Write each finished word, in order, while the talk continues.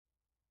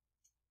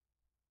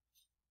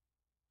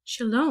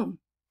Shalom.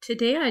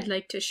 Today I'd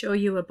like to show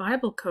you a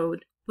Bible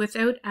code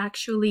without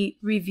actually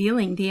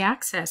revealing the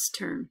access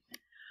term.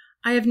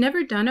 I have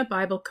never done a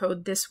Bible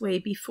code this way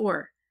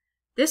before.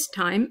 This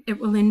time it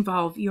will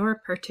involve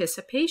your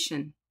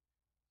participation.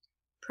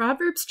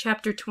 Proverbs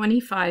chapter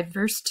 25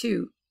 verse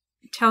 2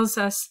 tells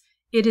us,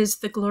 "It is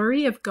the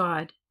glory of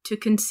God to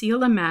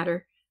conceal a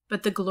matter,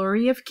 but the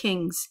glory of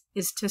kings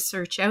is to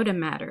search out a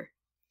matter."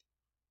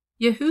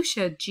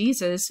 Yahusha,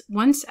 Jesus,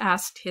 once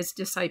asked his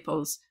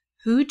disciples,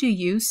 "Who do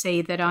you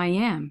say that I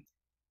am?"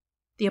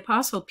 The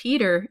Apostle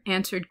Peter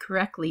answered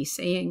correctly,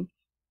 saying,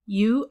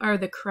 "You are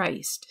the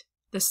Christ,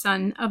 the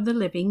Son of the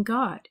living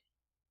God."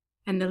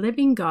 And the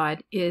living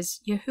God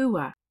is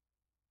Yahuwah.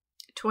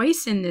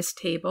 Twice in this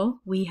table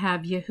we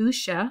have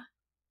Yahusha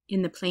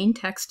in the plain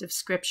text of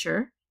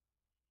Scripture,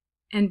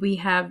 and we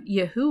have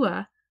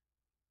Yahuwah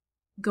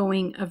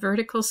going a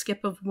vertical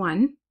skip of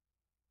 1,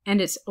 and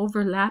it's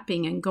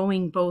overlapping and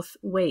going both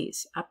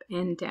ways, up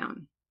and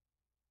down.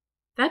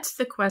 That's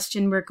the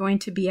question we're going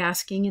to be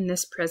asking in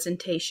this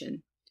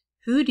presentation.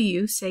 Who do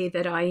you say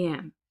that I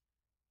am?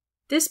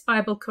 This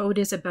Bible code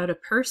is about a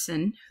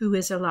person who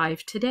is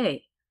alive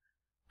today.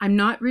 I'm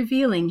not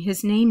revealing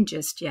his name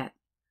just yet.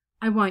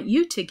 I want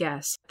you to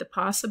guess the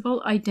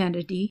possible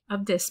identity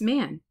of this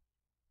man.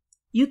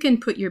 You can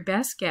put your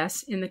best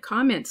guess in the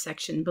comment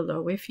section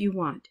below if you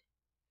want.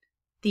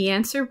 The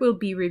answer will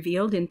be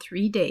revealed in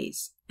 3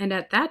 days, and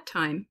at that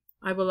time,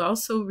 I will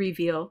also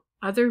reveal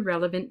other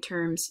relevant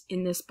terms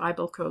in this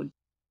Bible code.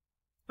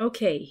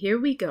 Okay, here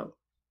we go.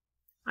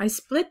 I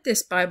split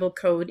this Bible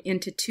code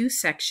into 2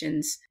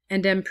 sections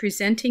and am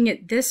presenting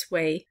it this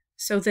way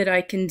so that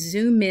I can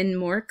zoom in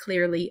more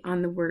clearly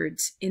on the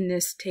words in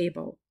this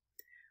table.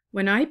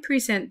 When I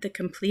present the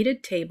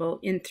completed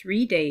table in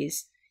 3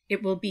 days,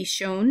 it will be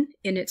shown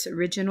in its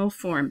original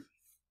form.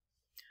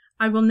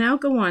 I will now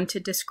go on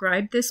to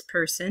describe this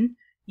person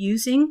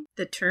using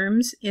the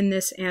terms in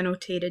this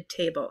annotated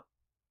table.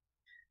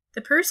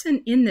 The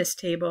person in this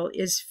table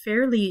is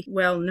fairly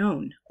well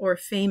known or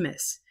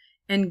famous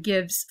and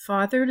gives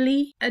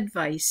fatherly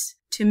advice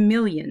to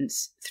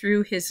millions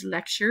through his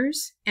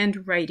lectures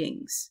and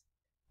writings.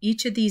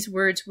 Each of these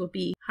words will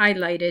be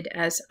highlighted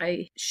as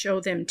I show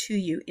them to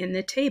you in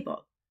the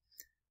table.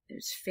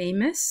 There's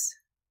famous,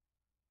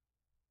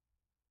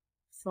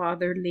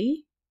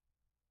 fatherly,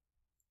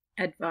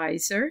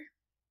 advisor,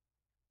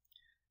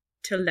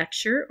 to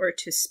lecture or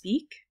to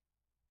speak,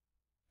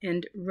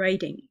 and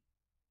writing.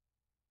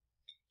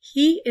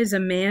 He is a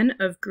man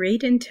of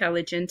great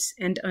intelligence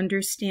and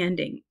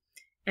understanding,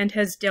 and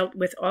has dealt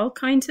with all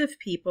kinds of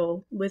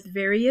people with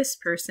various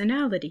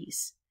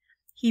personalities.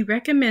 He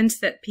recommends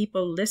that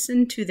people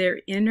listen to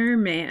their inner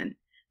man,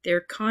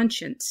 their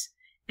conscience,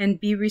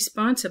 and be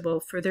responsible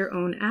for their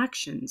own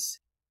actions.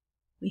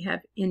 We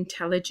have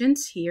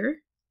intelligence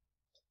here,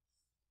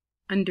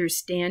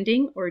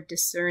 understanding or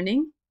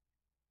discerning,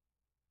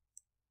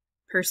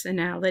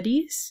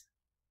 personalities,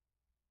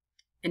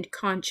 and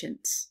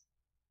conscience.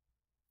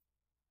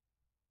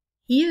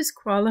 He is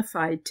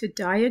qualified to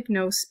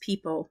diagnose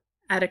people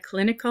at a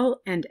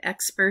clinical and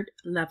expert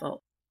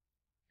level.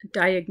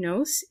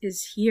 Diagnose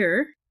is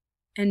here,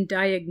 and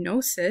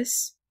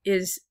diagnosis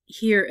is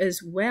here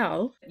as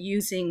well,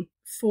 using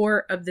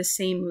 4 of the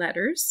same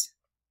letters.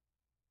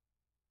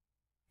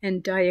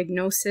 And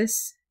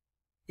diagnosis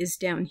is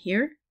down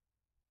here.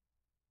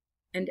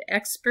 And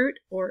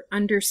expert or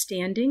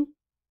understanding,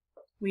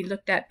 we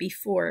looked at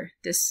before.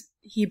 This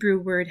Hebrew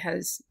word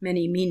has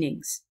many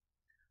meanings.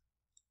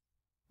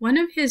 One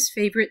of his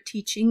favorite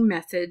teaching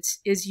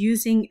methods is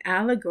using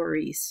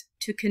allegories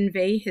to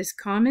convey his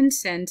common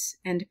sense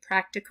and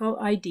practical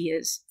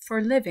ideas for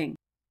living.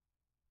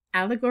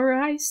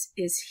 Allegorize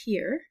is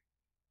here.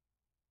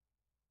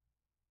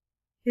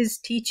 His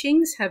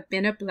teachings have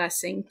been a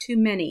blessing to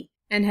many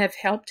and have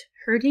helped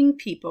hurting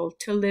people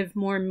to live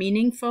more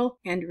meaningful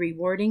and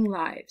rewarding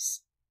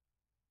lives.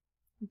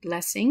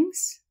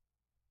 Blessings,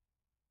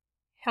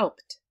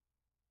 helped.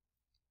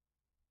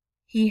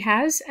 He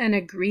has an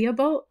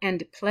agreeable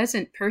and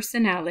pleasant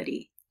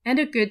personality and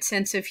a good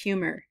sense of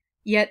humor,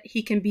 yet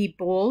he can be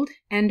bold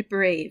and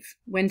brave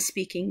when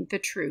speaking the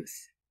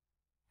truth.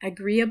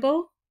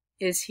 Agreeable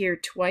is here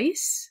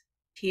twice,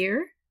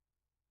 here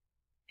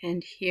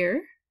and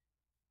here.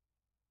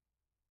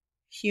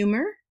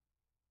 Humor,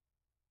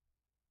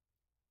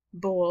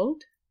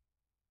 bold,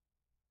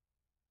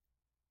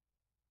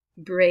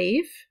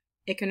 brave.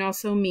 It can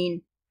also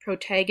mean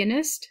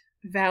protagonist,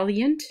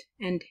 valiant,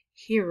 and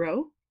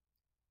hero.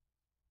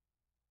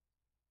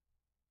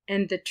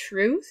 And the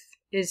truth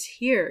is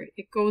here.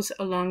 It goes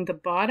along the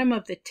bottom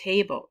of the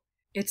table.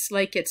 It's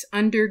like it's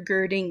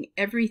undergirding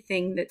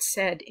everything that's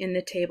said in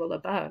the table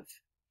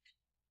above.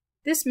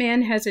 This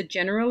man has a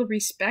general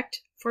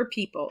respect for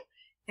people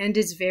and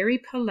is very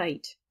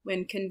polite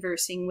when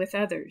conversing with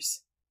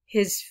others.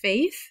 His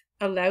faith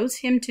allows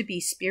him to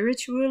be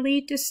spiritually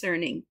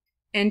discerning,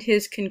 and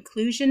his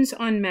conclusions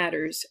on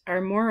matters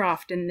are more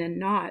often than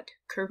not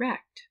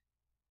correct.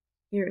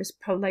 Here is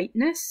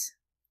politeness,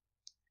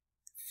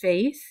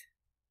 faith,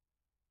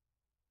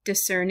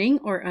 discerning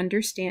or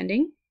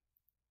understanding,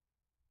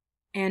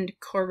 and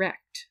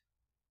correct.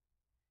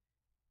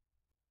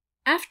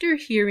 After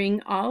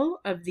hearing all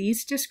of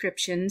these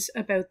descriptions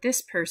about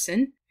this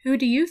person, who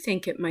do you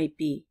think it might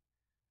be?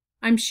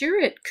 I'm sure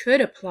it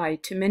could apply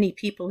to many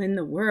people in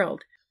the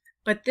world,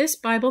 but this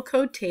Bible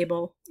code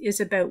table is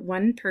about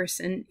one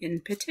person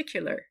in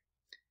particular.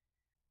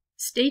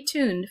 Stay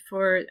tuned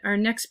for our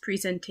next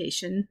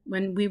presentation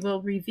when we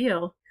will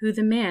reveal who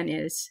the man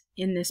is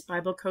in this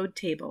Bible code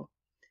table.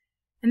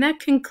 And that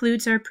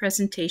concludes our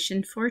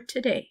presentation for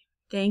today.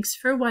 Thanks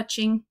for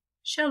watching.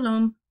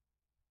 Shalom.